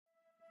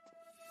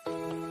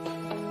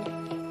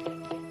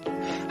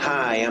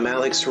Hi, I'm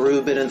Alex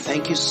Rubin, and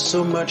thank you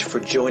so much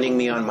for joining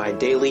me on my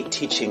daily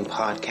teaching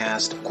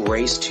podcast,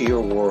 Grace to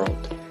Your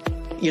World.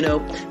 You know,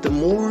 the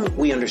more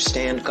we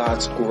understand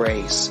God's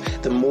grace,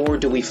 the more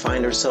do we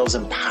find ourselves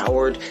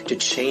empowered to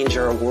change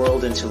our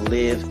world and to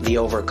live the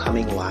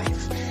overcoming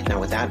life.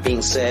 Now, with that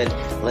being said,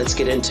 let's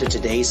get into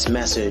today's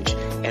message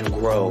and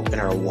grow in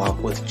our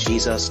walk with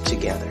Jesus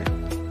together.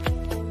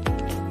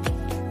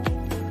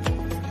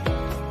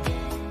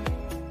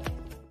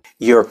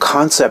 Your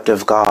concept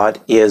of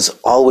God is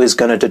always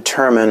going to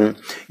determine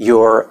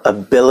your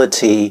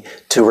ability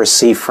to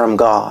receive from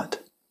God.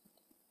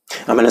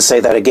 I'm going to say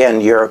that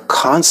again. Your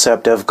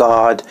concept of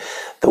God,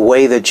 the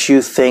way that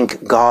you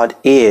think God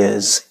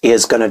is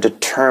going to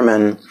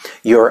determine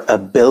your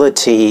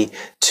ability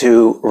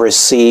to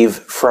receive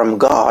from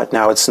God.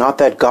 Now, it's not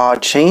that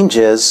God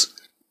changes.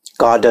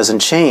 God doesn't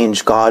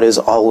change. God is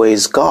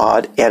always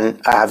God. And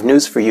I have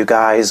news for you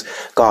guys.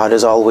 God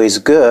is always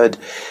good.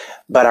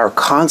 But our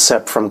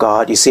concept from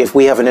God, you see, if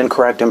we have an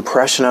incorrect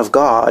impression of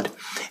God,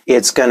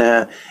 it's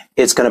gonna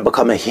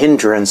become a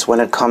hindrance when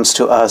it comes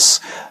to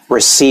us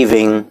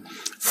receiving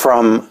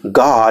from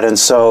God. And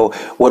so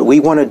what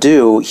we want to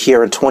do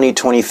here in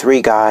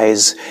 2023,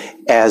 guys,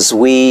 as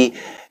we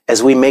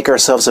make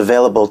ourselves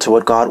available to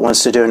what God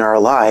wants to do in our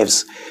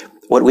lives,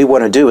 what we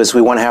want to do is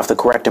we want to have the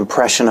correct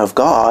impression of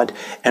God.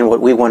 And what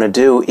we want to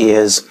do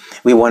is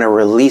we want to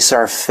release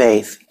our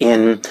faith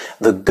in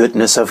the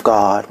goodness of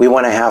God. We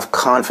want to have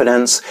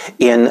confidence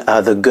in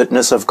the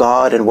goodness of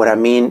God. And what I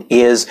mean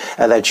is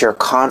that your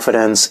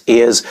confidence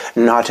is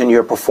not in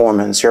your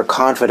performance. Your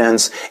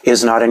confidence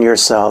is not in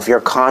yourself. Your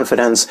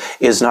confidence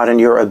is not in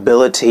your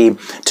ability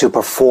to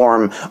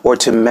perform or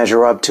to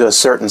measure up to a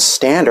certain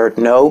standard.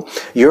 No,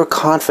 your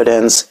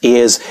confidence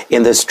is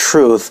in this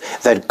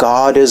truth that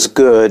God is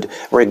good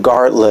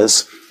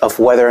regardless of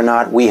whether or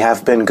not we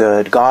have been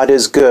good. God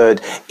is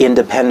good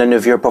independent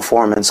of your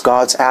performance.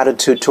 God's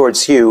attitude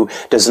towards you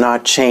does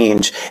not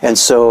change. And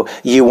so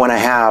you want to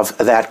have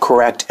that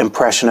correct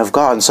impression of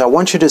God. And so I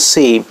want you to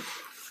see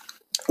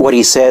what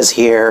he says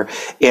here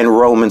in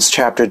Romans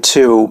chapter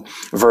 2,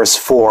 verse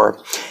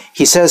 4.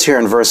 He says here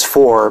in verse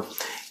 4,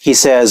 he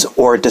says,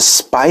 or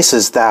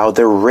despisest thou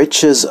the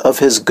riches of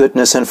his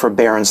goodness and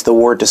forbearance? The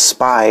word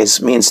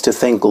despise means to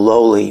think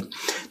lowly,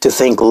 to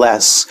think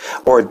less.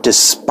 Or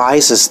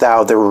despisest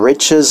thou the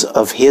riches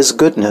of his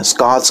goodness,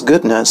 God's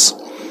goodness,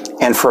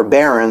 and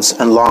forbearance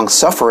and long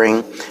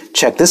suffering?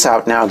 Check this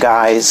out now,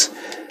 guys.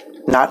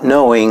 Not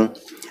knowing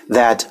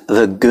that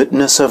the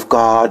goodness of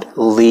God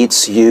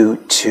leads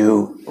you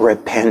to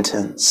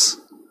repentance.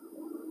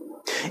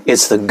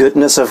 It's the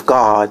goodness of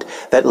God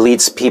that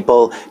leads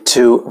people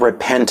to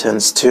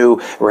repentance,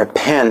 to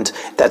repent.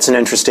 That's an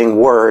interesting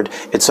word.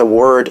 It's a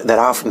word that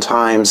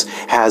oftentimes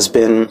has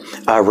been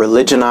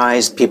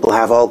religionized. People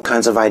have all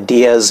kinds of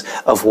ideas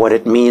of what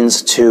it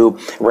means to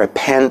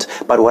repent.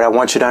 But what I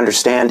want you to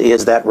understand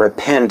is that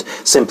repent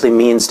simply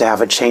means to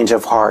have a change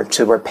of heart.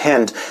 To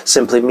repent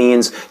simply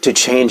means to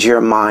change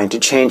your mind, to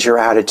change your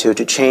attitude,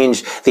 to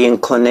change the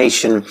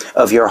inclination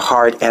of your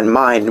heart and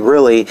mind.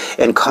 Really,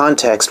 in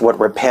context, what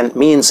repent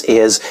means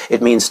is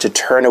it means to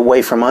turn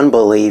away from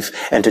unbelief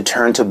and to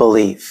turn to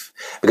belief.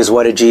 Because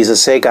what did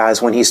Jesus say,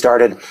 guys, when he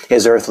started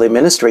his earthly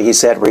ministry? He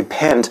said,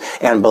 repent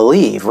and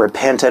believe.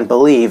 Repent and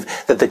believe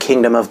that the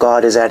kingdom of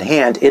God is at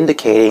hand,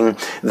 indicating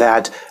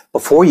that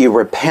before you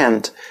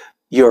repent,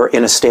 you're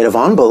in a state of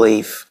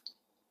unbelief.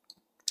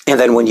 And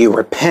then when you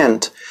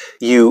repent,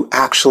 you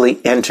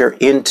actually enter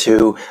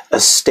into a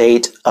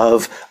state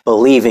of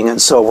believing.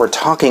 And so we're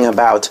talking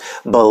about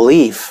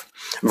belief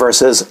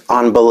versus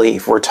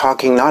unbelief. We're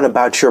talking not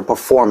about your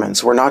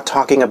performance. We're not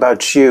talking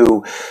about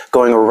you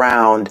going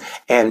around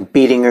and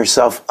beating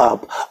yourself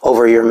up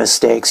over your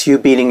mistakes, you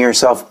beating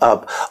yourself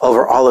up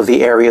over all of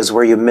the areas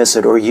where you miss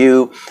it, or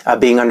you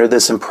being under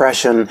this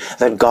impression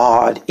that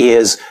God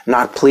is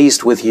not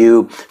pleased with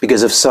you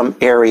because of some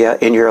area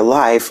in your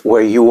life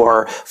where you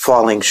are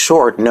falling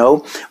short.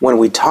 No, when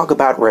we talk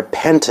about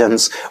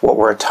repentance, what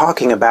we're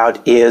talking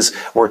about is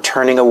we're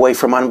turning away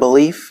from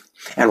unbelief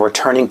and we're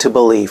turning to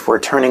belief.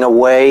 We're turning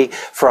away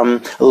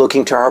from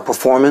looking to our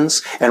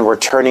performance, and we're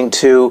turning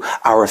to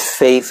our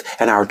faith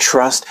and our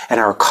trust and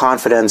our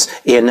confidence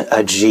in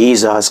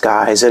Jesus,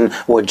 guys, and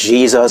what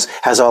Jesus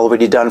has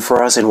already done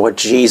for us and what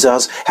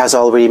Jesus has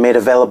already made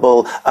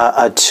available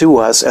to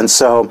us. And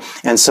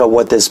so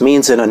what this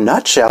means in a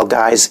nutshell,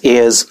 guys,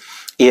 is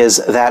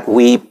that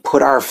we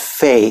put our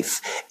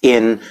faith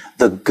in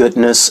the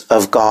goodness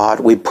of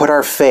God. We put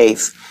our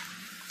faith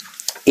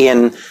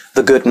in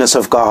the goodness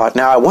of God.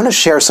 Now, I want to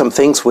share some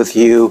things with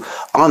you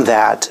on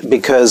that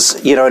because,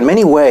 you know, in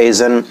many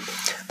ways, and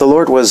the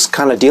Lord was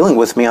kind of dealing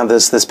with me on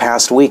this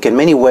past week, in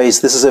many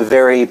ways, this is a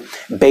very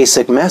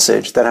basic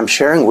message that I'm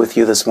sharing with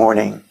you this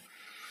morning.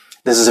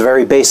 This is a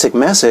very basic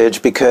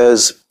message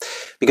because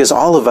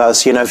all of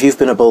us, you know, if you've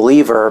been a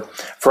believer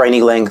for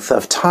any length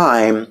of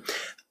time,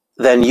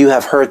 then you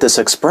have heard this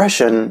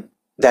expression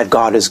that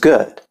God is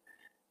good.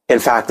 In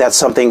fact, that's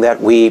something that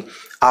we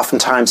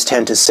oftentimes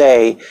tend to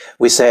say.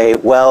 We say,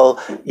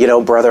 well, you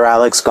know, Brother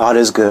Alex, God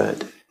is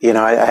good.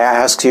 I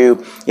ask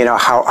you,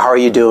 how are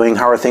you doing?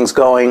 How are things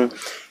going?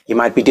 You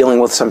might be dealing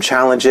with some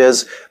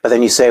challenges, but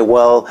then you say,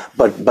 well,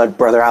 but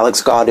Brother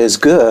Alex, God is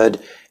good,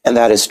 and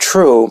that is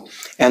true.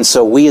 And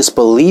so we as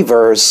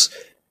believers,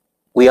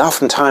 we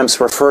oftentimes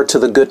refer to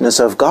the goodness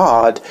of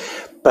God,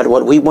 but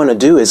what we want to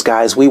do is,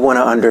 guys, we want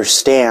to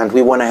understand,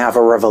 we want to have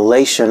a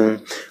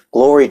revelation.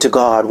 Glory to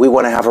God. We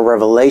want to have a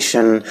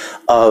revelation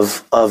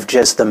of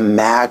just the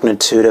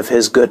magnitude of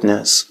his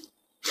goodness.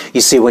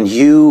 You see, when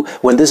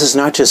this is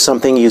not just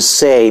something you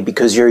say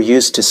because you're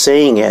used to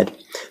saying it,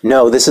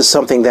 no, this is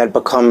something that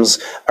becomes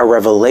a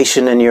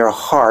revelation in your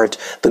heart,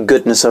 the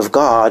goodness of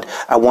God.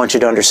 I want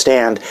you to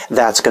understand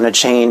that's going to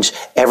change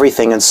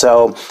everything. And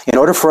so in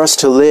order for us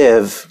to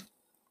live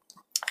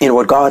in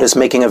what God is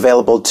making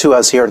available to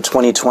us here in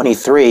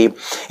 2023,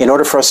 in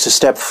order for us to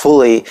step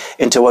fully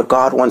into what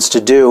God wants to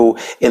do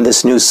in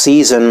this new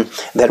season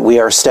that we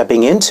are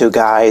stepping into,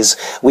 guys,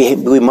 we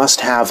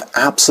must have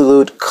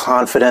absolute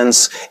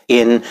confidence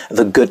in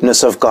the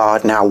goodness of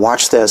God. Now,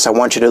 watch this. I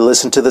want you to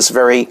listen to this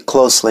very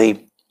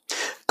closely.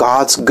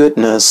 God's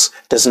goodness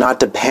does not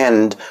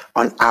depend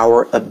on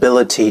our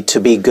ability to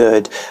be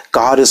good.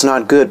 God is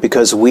not good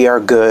because we are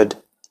good.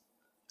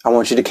 I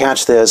want you to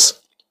catch this.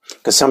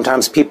 Because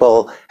sometimes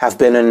people have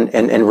been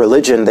in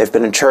religion, they've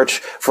been in church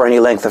for any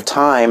length of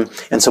time,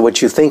 and so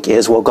what you think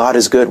is, well, God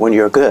is good when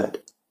you're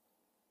good.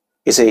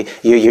 You see,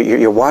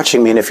 you're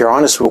watching me, and if you're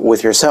honest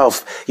with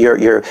yourself,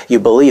 you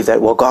believe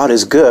that, well, God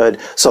is good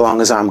so long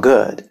as I'm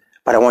good.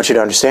 But I want you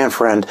to understand,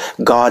 friend,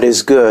 God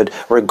is good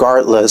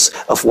regardless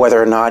of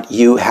whether or not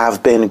you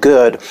have been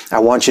good. I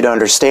want you to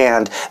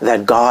understand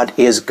that God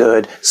is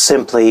good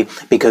simply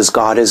because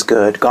God is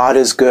good. God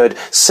is good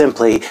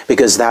simply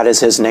because that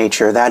is his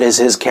nature. That is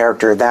his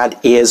character.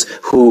 That is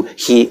who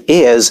he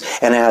is.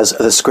 And as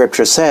the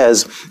scripture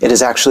says, it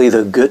is actually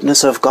the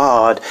goodness of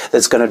God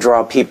that's going to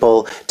draw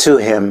people to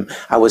him.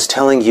 I was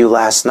telling you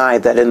last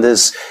night that in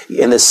this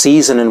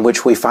season in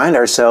which we find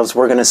ourselves,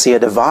 we're going to see a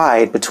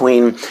divide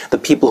between the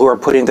people who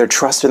are putting their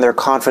trust and their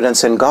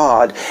confidence in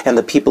God and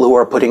the people who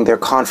are putting their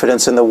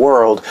confidence in the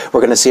world.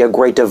 We're going to see a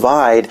great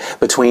divide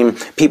between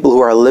people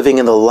who are living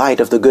in the light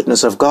of the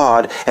goodness of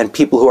God and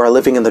people who are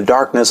living in the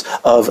darkness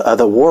of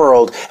the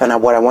world.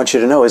 And what I want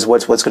you to know is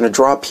what's going to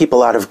draw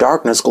people out of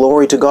darkness,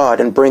 glory to God,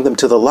 and bring them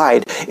to the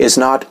light is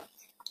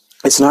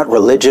it's not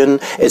religion.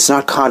 It's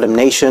not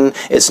condemnation.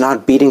 It's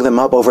not beating them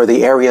up over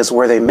the areas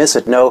where they miss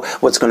it. No,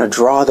 what's going to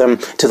draw them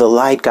to the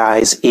light,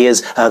 guys,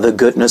 is the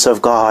goodness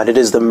of God. It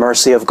is the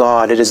mercy of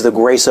God. It is the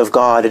grace of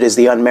God. It is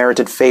the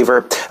unmerited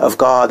favor of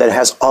God that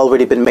has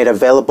already been made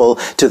available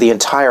to the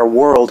entire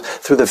world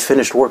through the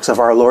finished works of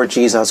our Lord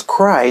Jesus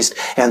Christ.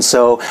 And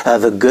so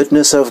the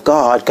goodness of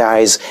God,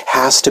 guys,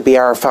 has to be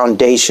our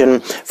foundation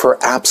for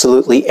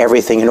absolutely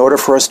everything. In order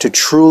for us to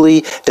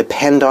truly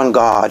depend on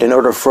God, in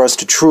order for us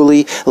to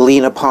truly lean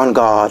upon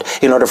God,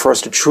 in order for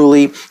us to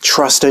truly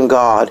trust in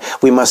God,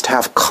 we must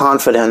have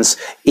confidence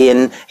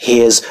in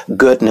his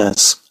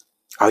goodness.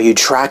 Are you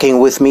tracking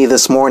with me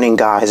this morning,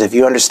 guys? If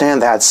you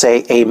understand that,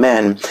 say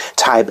amen.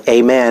 Type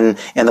amen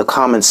in the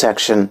comment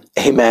section.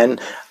 Amen.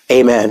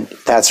 Amen.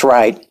 That's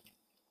right.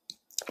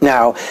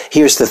 Now,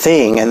 here's the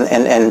thing,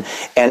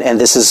 and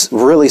this is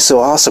really so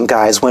awesome,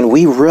 guys. When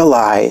we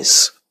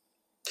realize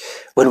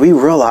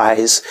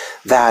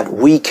that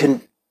we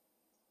can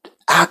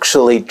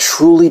actually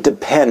truly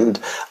depend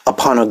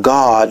upon a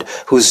God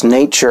whose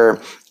nature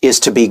is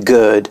to be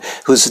good,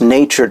 whose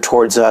nature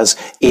towards us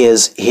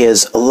is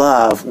his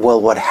love. Well,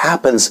 what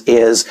happens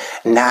is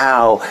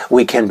now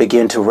we can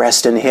begin to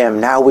rest in him.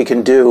 Now we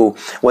can do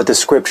what the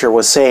scripture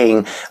was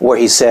saying, where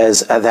he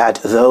says that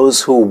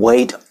those who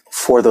wait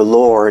for the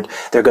Lord,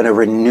 they're going to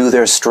renew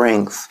their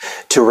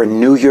strength. To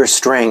renew your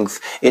strength,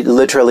 it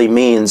literally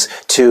means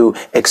to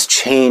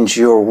exchange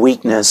your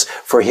weakness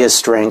for his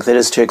strength. It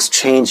is to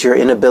exchange your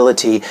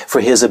inability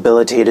for his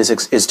ability. It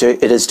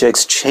is to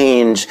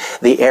exchange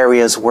the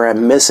areas where I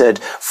miss it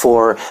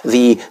for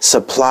the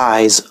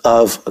supplies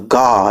of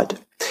God.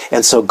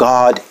 And so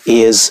God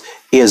is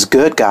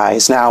good,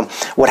 guys. Now,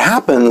 what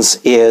happens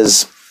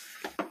is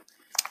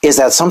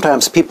that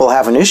sometimes people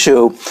have an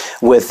issue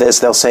with this.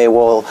 They'll say,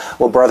 well,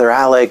 Brother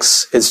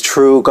Alex, it's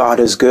true, God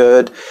is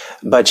good,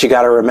 but you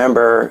got to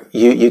remember,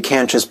 you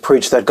can't just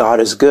preach that God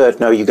is good.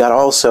 No, you got to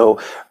also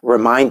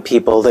remind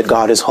people that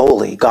God is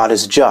holy, God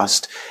is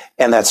just.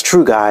 And that's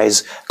true,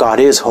 guys. God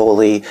is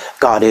holy.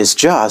 God is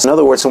just. In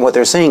other words, and what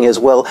they're saying is,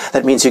 well,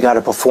 that means you got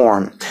to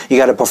perform. You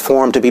got to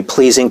perform to be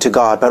pleasing to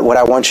God. But what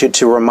I want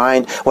to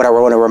remind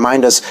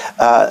us,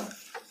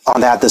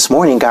 on that this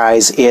morning,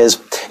 guys,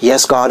 is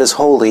yes, God is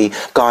holy,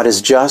 God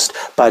is just,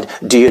 but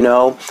do you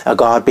know,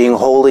 God being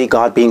holy,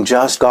 God being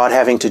just, God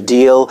having to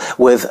deal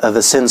with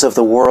the sins of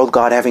the world,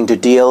 God having to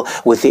deal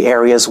with the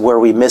areas where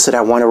we miss it.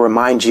 I want to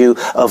remind you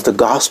of the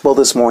gospel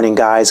this morning,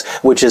 guys,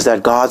 which is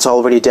that God's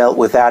already dealt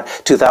with that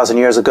 2,000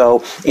 years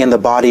ago in the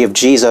body of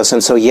Jesus.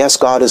 And so, yes,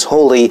 God is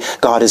holy,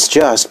 God is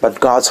just,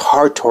 but God's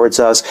heart towards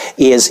us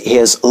is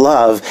his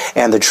love.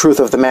 And the truth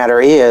of the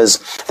matter is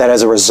that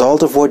as a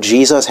result of what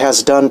Jesus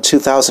has done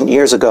 2,000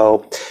 years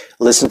ago,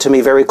 listen to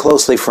me very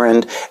closely,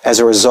 friend, as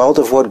a result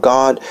of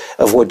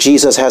what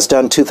Jesus has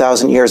done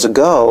 2,000 years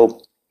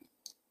ago,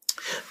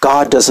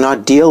 God does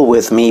not deal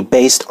with me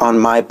based on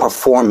my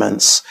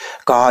performance.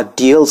 God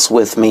deals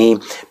with me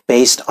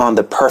based on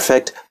the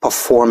perfect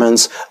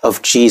performance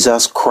of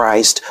Jesus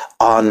Christ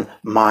on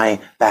my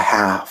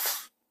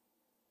behalf.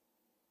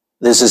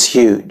 This is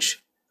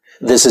huge.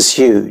 This is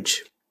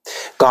huge.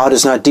 God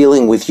is not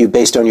dealing with you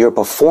based on your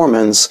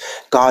performance.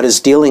 God is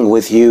dealing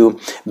with you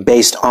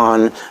based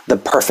on the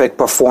perfect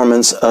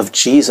performance of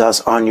Jesus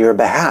on your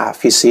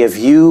behalf. You see, if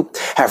you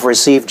have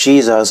received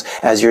Jesus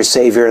as your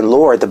Savior and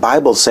Lord, the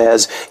Bible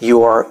says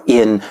you are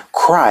in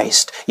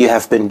Christ. You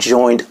have been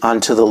joined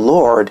unto the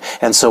Lord.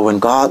 And so when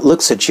God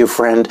looks at you,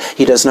 friend,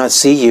 He does not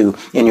see you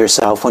in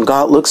yourself. When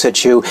God looks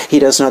at you, He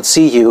does not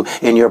see you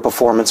in your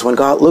performance. When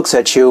God looks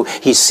at you,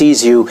 He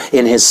sees you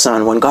in His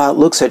Son. When God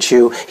looks at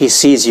you, He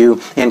sees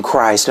you in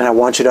Christ. And I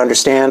want you to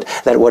understand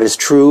that what is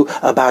true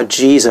about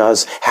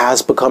Jesus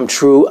has become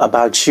true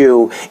about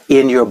you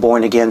in your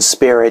born again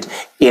spirit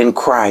in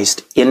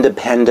Christ,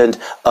 independent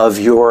of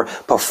your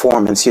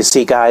performance. You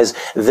see, guys,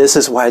 this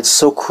is why it's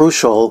so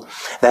crucial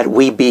that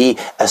we be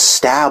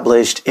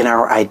established in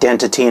our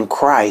identity in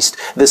Christ.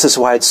 This is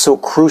why it's so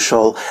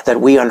crucial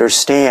that we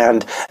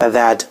understand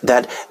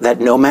that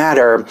no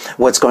matter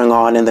what's going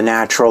on in the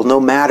natural, no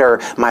matter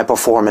my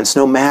performance,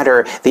 no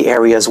matter the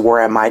areas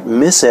where I might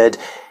miss it,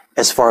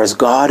 as far as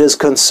God is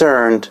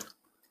concerned,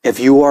 if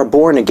you are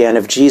born again,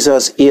 if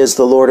Jesus is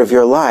the Lord of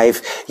your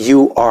life,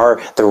 you are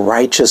the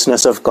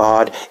righteousness of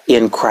God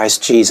in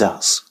Christ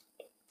Jesus.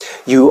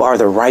 You are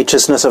the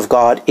righteousness of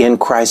God in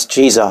Christ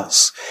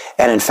Jesus.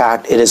 And in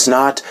fact, it is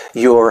not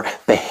your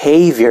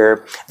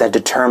behavior that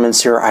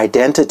determines your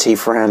identity,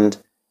 friend.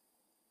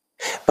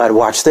 But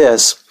watch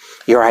this.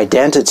 Your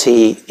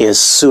identity is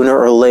sooner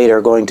or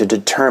later going to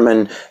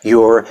determine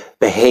your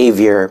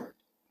behavior.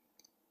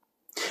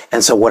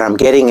 And so what I'm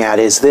getting at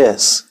is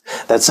this,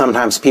 that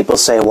sometimes people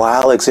say, well,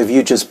 Alex, if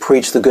you just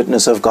preach the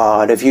goodness of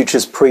God, if you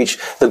just preach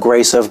the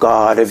grace of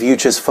God, if you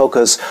just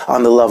focus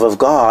on the love of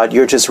God,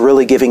 you're just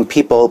really giving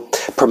people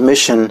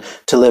permission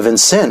to live in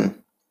sin.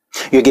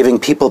 You're giving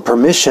people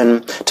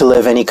permission to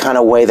live any kind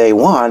of way they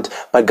want.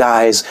 But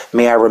guys,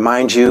 may I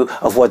remind you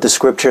of what the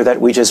scripture that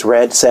we just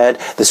read said?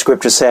 The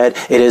scripture said,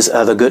 it is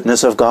the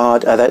goodness of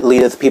God that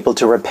leadeth people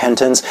to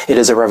repentance. It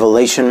is a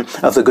revelation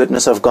of the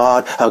goodness of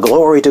God.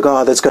 Glory to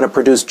God that's going to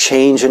produce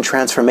change and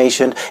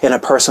transformation in a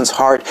person's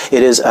heart.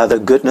 It is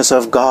the goodness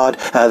of God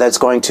that's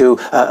going to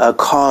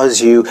cause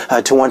you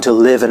to want to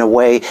live in a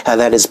way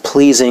that is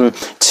pleasing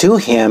to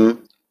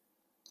Him.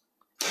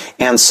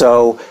 And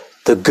so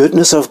the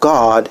goodness of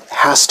God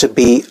has to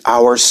be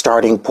our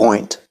starting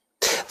point.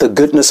 The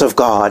goodness of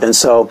God. And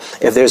so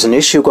if there's an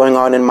issue going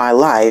on in my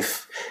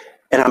life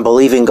and I'm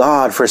believing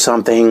God for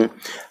something,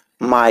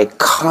 my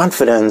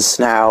confidence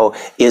now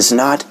is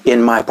not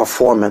in my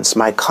performance.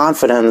 My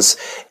confidence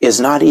is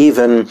not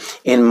even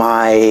in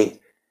my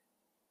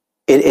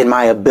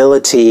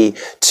ability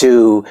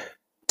to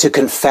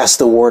confess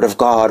the word of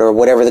God or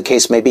whatever the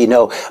case may be.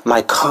 No,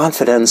 my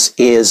confidence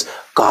is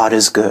God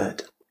is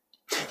good.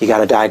 You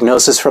got a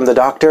diagnosis from the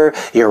doctor.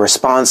 Your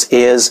response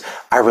is,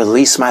 I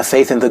release my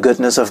faith in the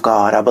goodness of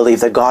God. I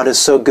believe that God is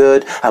so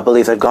good. I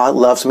believe that God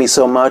loves me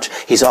so much.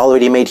 He's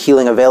already made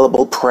healing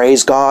available.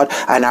 Praise God.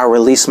 I now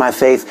release my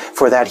faith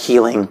for that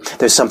healing.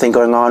 There's something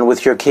going on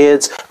with your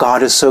kids.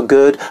 God is so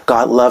good.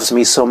 God loves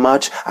me so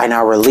much. I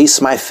now release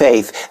my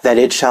faith that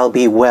it shall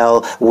be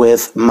well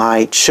with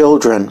my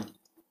children.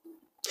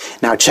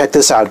 Now check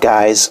this out,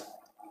 guys.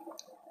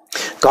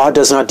 God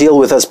does not deal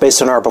with us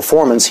based on our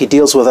performance. He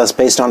deals with us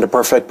based on the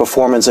perfect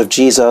performance of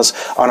Jesus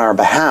on our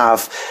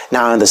behalf.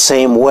 Now, in the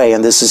same way,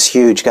 and this is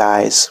huge,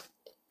 guys,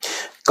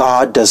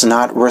 God does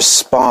not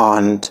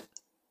respond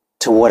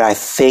to what I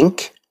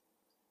think,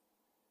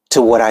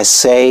 to what I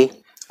say,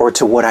 or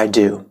to what I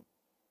do.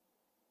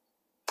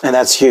 And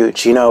that's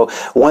huge. You know,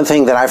 one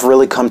thing that I've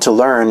really come to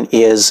learn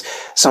is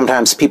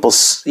sometimes people,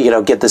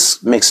 get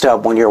this mixed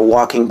up when you're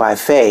walking by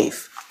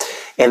faith,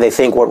 and they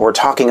think what we're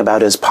talking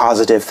about is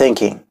positive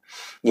thinking.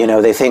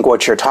 They think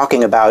what you're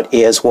talking about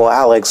is, well,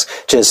 Alex,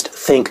 just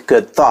think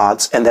good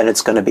thoughts and then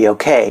it's going to be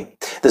okay.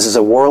 This is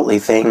a worldly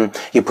thing.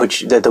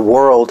 That the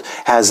world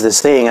has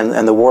this thing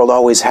and the world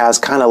always has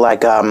kind of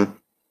like,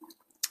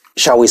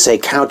 shall we say,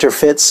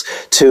 counterfeits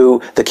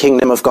to the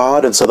kingdom of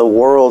God. And so the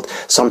world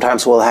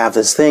sometimes will have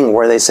this thing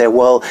where they say,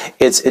 well,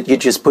 you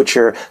just put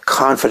your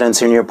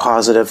confidence in your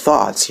positive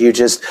thoughts. You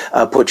just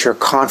put your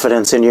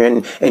confidence in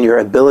your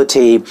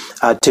ability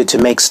to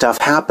make stuff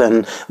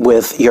happen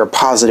with your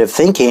positive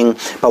thinking.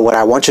 But what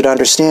I want you to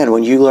understand,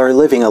 when you are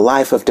living a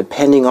life of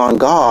depending on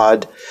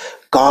God,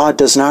 God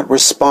does not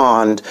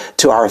respond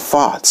to our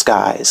thoughts,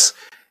 guys.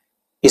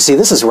 You see,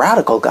 this is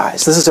radical,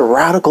 guys. This is a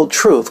radical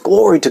truth.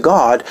 Glory to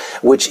God,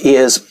 which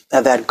is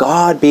that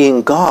God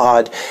being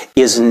God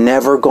is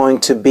never going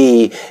to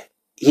be,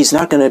 He's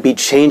not going to be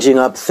changing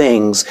up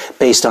things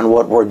based on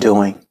what we're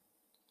doing.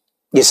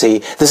 You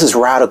see, this is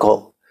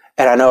radical.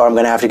 And I know I'm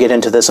going to have to get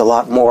into this a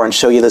lot more and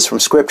show you this from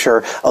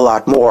Scripture a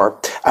lot more.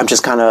 I'm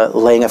just kind of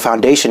laying a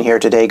foundation here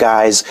today,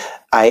 guys.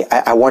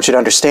 I want you to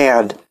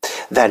understand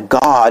that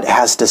God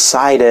has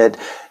decided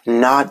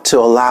not to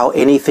allow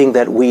anything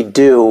that we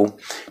do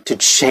to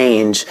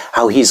change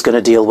how He's going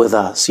to deal with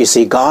us. You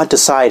see, God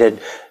decided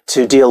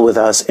to deal with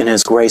us in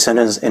His grace and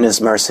in His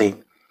mercy.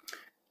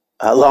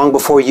 Long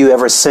before you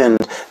ever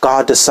sinned,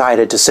 God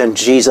decided to send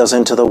Jesus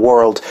into the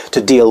world to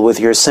deal with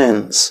your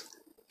sins.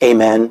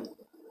 Amen.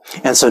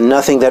 And so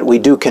nothing that we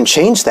do can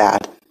change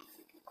that.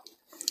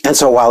 And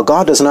so while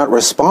God does not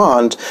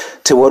respond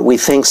to what we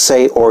think,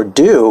 say, or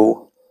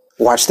do,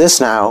 watch this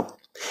now,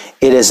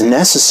 it is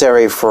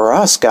necessary for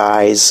us,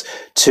 guys,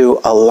 to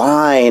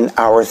align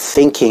our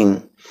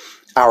thinking,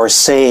 our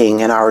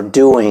saying, and our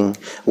doing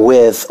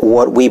with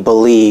what we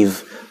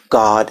believe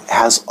God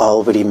has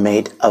already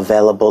made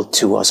available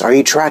to us. Are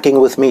you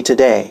tracking with me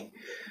today?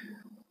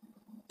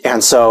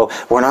 And so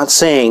we're not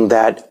saying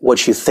that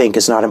what you think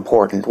is not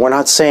important. We're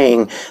not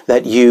saying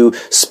that you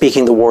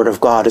speaking the word of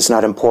God is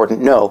not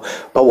important. No.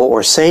 But what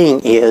we're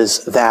saying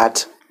is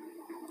that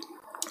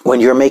when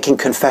you're making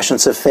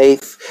confessions of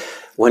faith,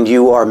 when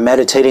you are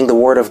meditating the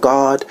word of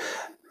God,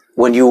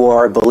 when you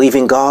are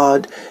believing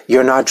God,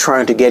 you're not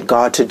trying to get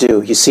God to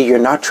do. You see, you're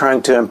not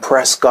trying to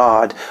impress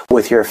God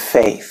with your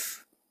faith.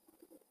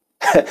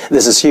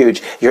 This is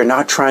huge. You're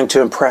not trying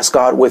to impress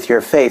God with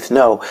your faith.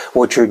 No,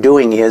 what you're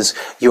doing is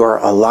you're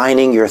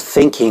aligning your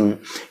thinking,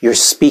 your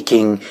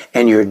speaking,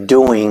 and your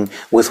doing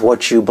with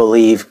what you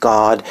believe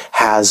God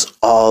has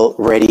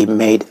already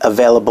made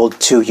available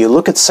to you.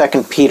 Look at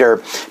 2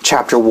 Peter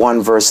chapter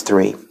 1, verse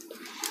 3.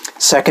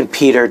 2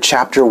 Peter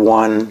chapter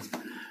 1,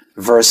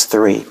 verse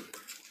 3.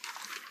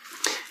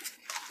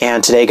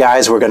 And today,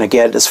 guys, we're going to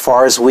get as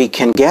far as we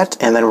can get,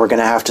 and then we're going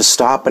to have to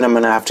stop, and I'm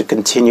going to have to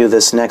continue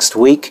this next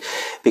week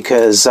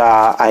because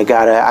I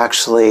got to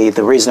actually,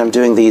 the reason I'm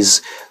doing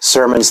these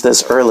sermons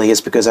this early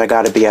is because I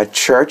got to be at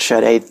church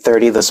at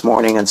 8:30 this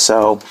morning, and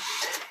so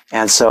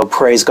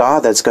praise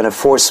God, that's going to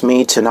force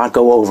me to not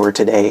go over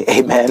today.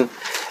 Amen.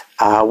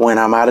 When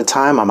I'm out of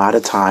time, I'm out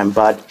of time,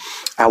 but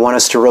I want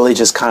us to really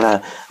just kind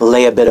of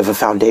lay a bit of a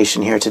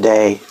foundation here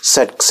today,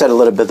 set a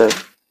little bit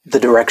of the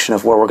direction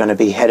of where we're going to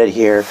be headed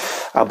here,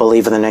 I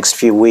believe, in the next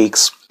few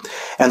weeks.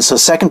 And so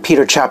 2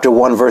 Peter chapter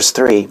 1, verse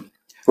 3,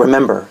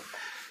 remember,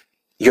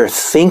 your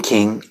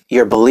thinking,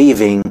 your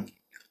believing,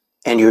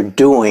 and your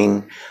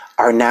doing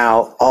are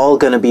now all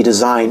going to be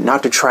designed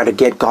not to try to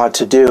get God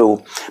to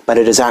do, but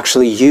it is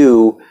actually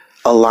you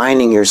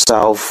aligning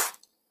yourself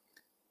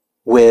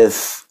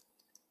with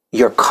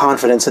your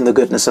confidence in the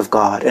goodness of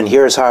God. And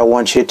here's how I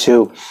want you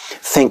to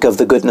think of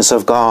the goodness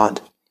of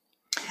God.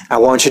 I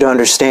want you to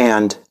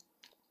understand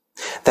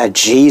that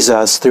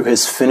Jesus, through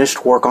His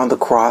finished work on the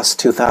cross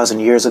 2,000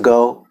 years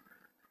ago,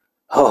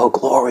 oh,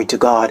 glory to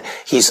God,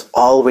 He's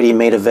already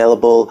made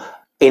available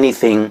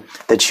anything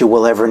that you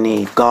will ever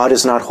need. God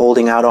is not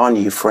holding out on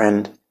you,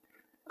 friend.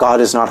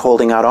 God is not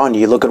holding out on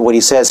you. Look at what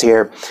He says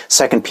here,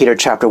 2 Peter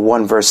chapter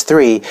 1, verse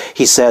 3.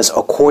 He says,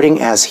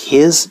 according as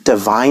His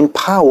divine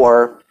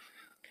power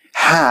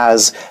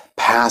has,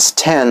 past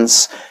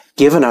tense,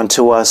 given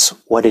unto us.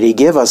 What did He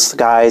give us,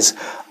 guys?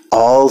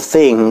 All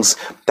things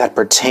that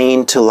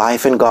pertain to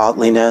life and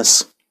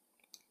godliness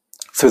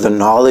through the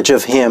knowledge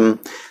of Him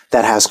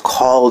that has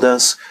called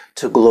us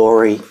to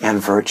glory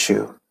and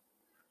virtue.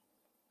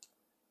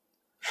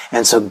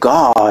 And so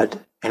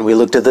God, and we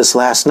looked at this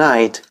last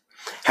night,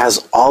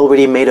 has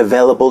already made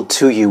available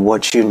to you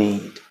what you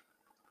need.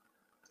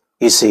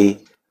 You see,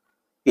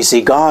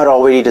 God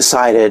already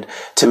decided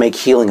to make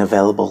healing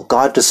available.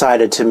 God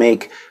decided to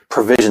make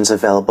provisions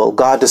available.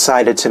 God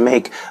decided to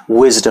make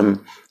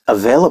wisdom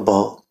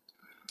available.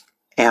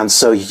 And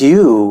so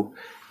you,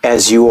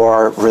 as you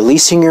are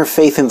releasing your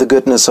faith in the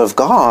goodness of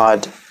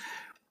God,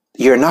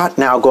 you're not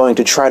now going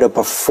to try to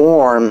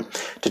perform,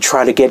 to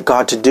try to get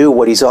God to do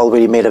what He's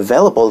already made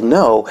available.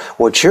 No,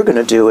 what you're going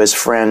to do is,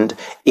 friend,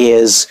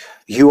 is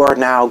you are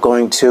now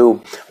going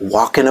to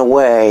walk in a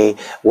way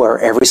where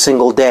every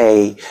single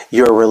day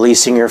you're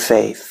releasing your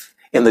faith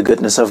in the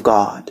goodness of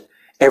God.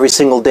 Every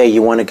single day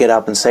you want to get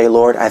up and say,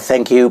 Lord, I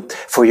thank you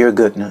for your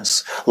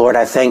goodness. Lord,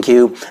 I thank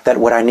you that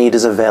what I need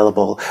is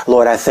available.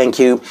 Lord, I thank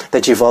you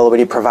that you've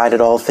already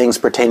provided all things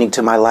pertaining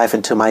to my life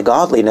and to my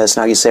godliness.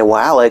 Now you say, well,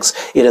 Alex,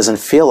 it doesn't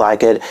feel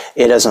like it.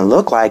 It doesn't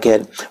look like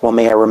it. Well,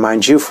 may I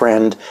remind you,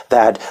 friend,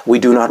 that we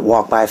do not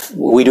walk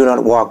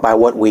by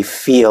what we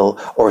feel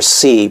or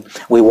see.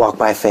 We walk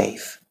by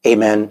faith.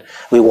 Amen.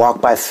 We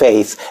walk by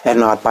faith and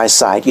not by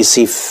sight. You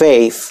see,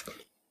 faith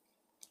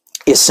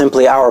is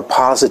simply our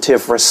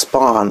positive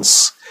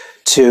response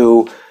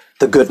to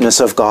the goodness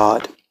of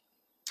God.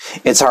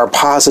 It's our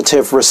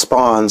positive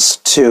response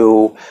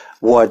to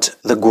what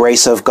the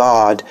grace of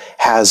God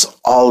has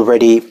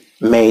already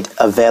made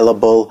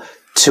available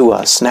to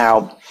us.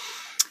 Now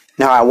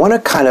I want to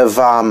kind of,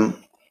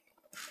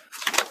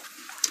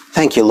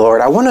 thank you,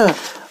 Lord. I want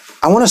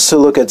us to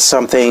look at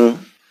something.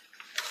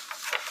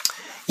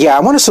 Yeah, I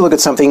want us to look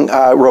at something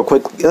real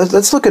quick.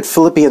 Let's look at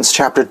Philippians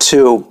chapter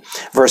 2,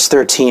 verse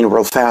 13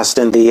 real fast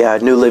in the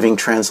New Living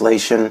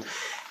Translation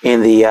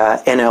in the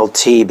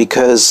NLT,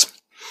 because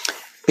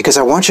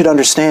I want you to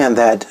understand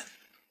that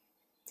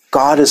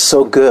God is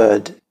so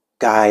good,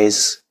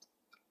 guys,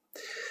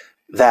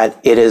 that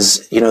it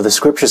is, the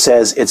scripture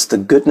says it's the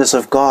goodness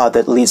of God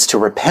that leads to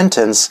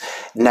repentance.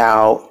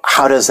 Now,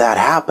 how does that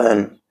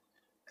happen?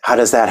 How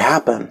does that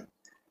happen?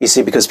 You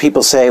see, because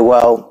people say,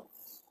 well,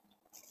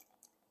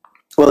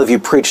 if you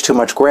preach too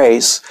much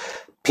grace,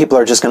 people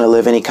are just going to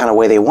live any kind of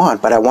way they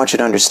want. But I want you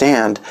to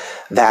understand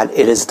that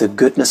it is the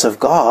goodness of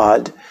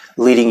God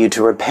leading you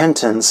to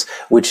repentance,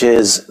 which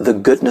is the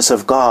goodness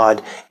of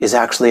God is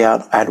actually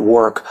out at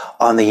work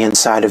on the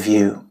inside of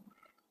you.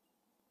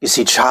 You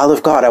see, child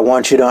of God, I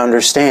want you to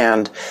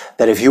understand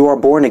that if you are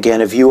born again,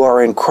 if you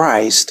are in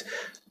Christ,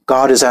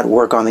 God is at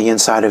work on the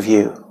inside of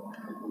you.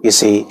 You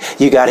see,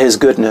 you got his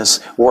goodness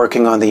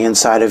working on the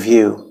inside of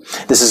you.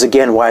 This is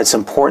again why it's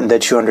important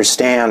that you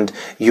understand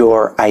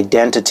your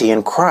identity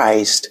in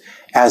Christ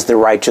as the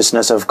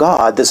righteousness of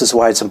God. This is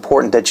why it's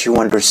important that you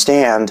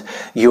understand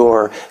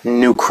your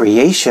new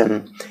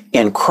creation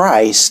in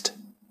Christ.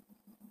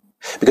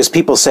 Because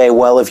people say,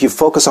 well, if you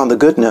focus on the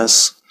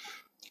goodness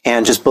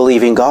and just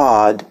believing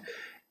God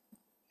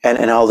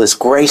and all this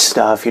grace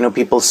stuff,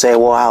 people say,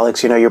 well,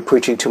 Alex, you're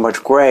preaching too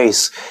much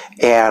grace.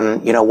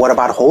 And, what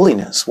about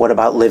holiness? What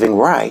about living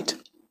right?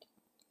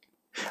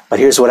 But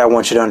here's what I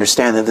want you to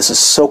understand, that this is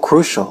so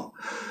crucial.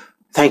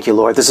 Thank you,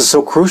 Lord. This is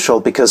so crucial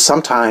because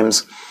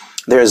sometimes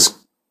there's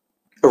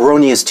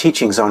erroneous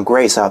teachings on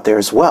grace out there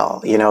as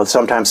well.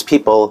 Sometimes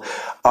people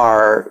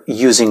are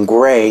using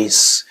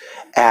grace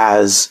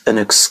as an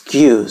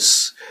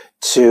excuse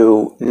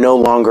to no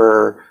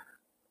longer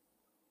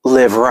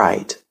live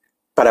right.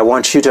 But I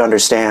want you to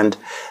understand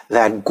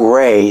that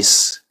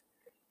grace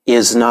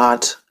is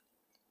not,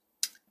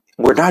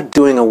 we're not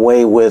doing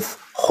away with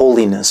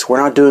holiness.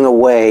 We're not doing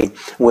away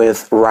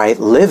with right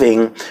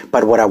living.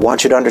 But what I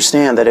want you to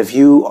understand, that if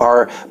you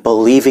are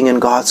believing in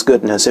God's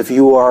goodness, if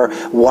you are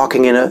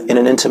walking in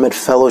an intimate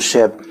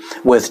fellowship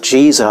with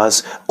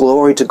Jesus,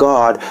 glory to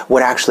God,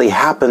 what actually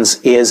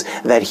happens is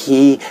that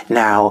he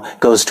now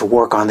goes to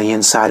work on the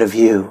inside of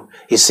you.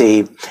 You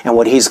see, and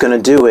what he's going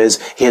to do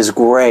is his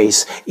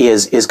grace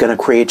is going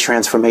to create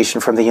transformation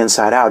from the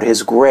inside out.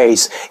 His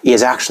grace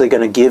is actually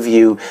going to give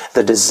you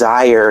the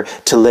desire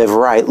to live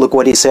right. Look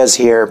what he says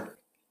here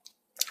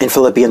in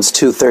Philippians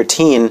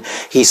 2:13.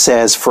 He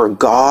says, for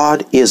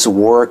God is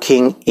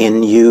working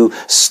in you.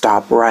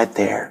 Stop right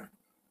there.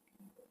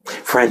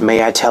 Friend,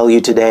 may I tell you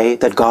today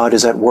that God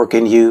is at work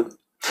in you?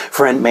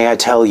 Friend, may I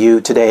tell you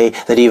today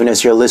that even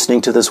as you're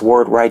listening to this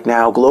word right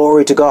now,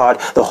 glory to God,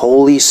 the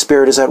Holy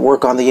Spirit is at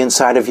work on the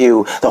inside of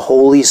you. The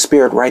Holy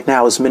Spirit right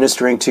now is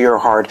ministering to your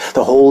heart.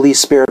 The Holy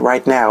Spirit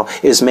right now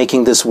is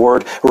making this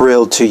word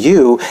real to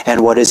you.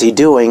 And what is he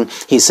doing?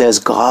 He says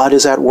God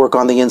is at work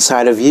on the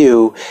inside of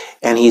you,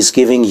 and he's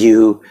giving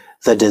you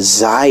the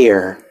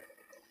desire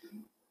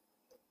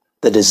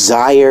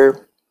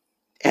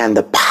and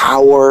the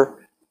power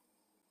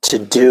to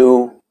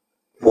do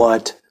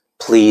what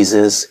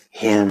pleases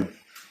him.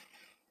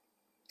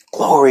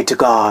 Glory to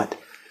God.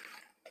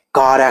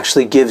 God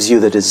actually gives you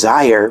the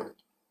desire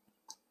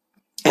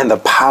and the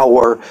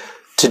power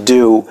to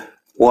do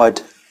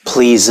what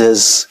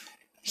pleases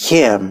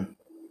him.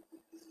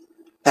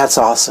 That's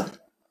awesome.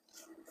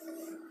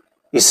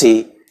 You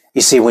see,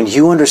 when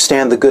you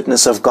understand the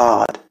goodness of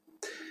God,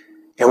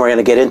 and we're going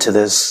to get into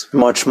this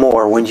much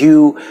more, when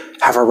you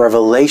have a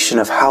revelation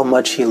of how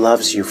much he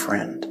loves you,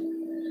 friend,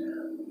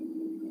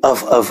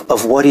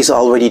 of what he's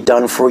already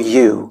done for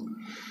you,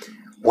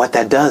 what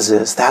that does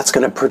is that's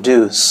going to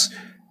produce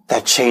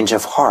that change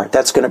of heart.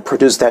 That's going to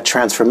produce that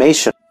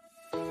transformation.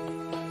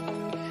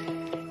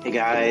 Hey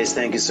guys,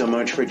 thank you so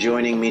much for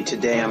joining me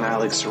today. I'm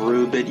Alex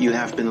Rubit. You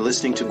have been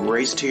listening to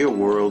Grace to Your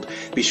World.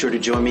 Be sure to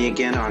join me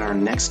again on our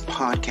next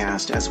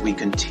podcast as we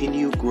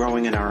continue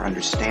growing in our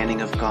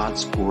understanding of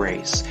God's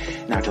grace.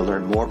 Now, to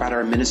learn more about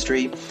our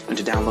ministry and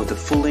to download the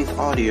full-length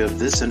audio of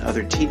this and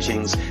other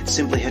teachings,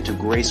 simply head to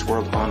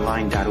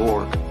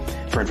graceworldonline.org.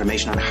 For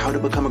information on how to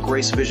become a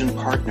Grace Vision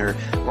partner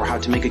or how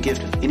to make a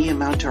gift of any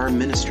amount to our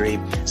ministry,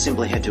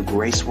 simply head to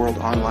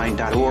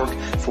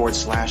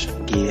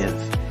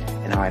graceworldonline.org/give.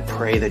 And now I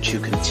pray that you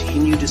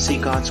continue to see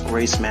God's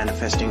grace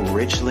manifesting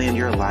richly in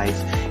your life,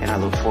 and I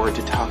look forward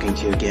to talking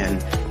to you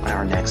again on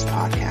our next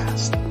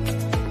podcast.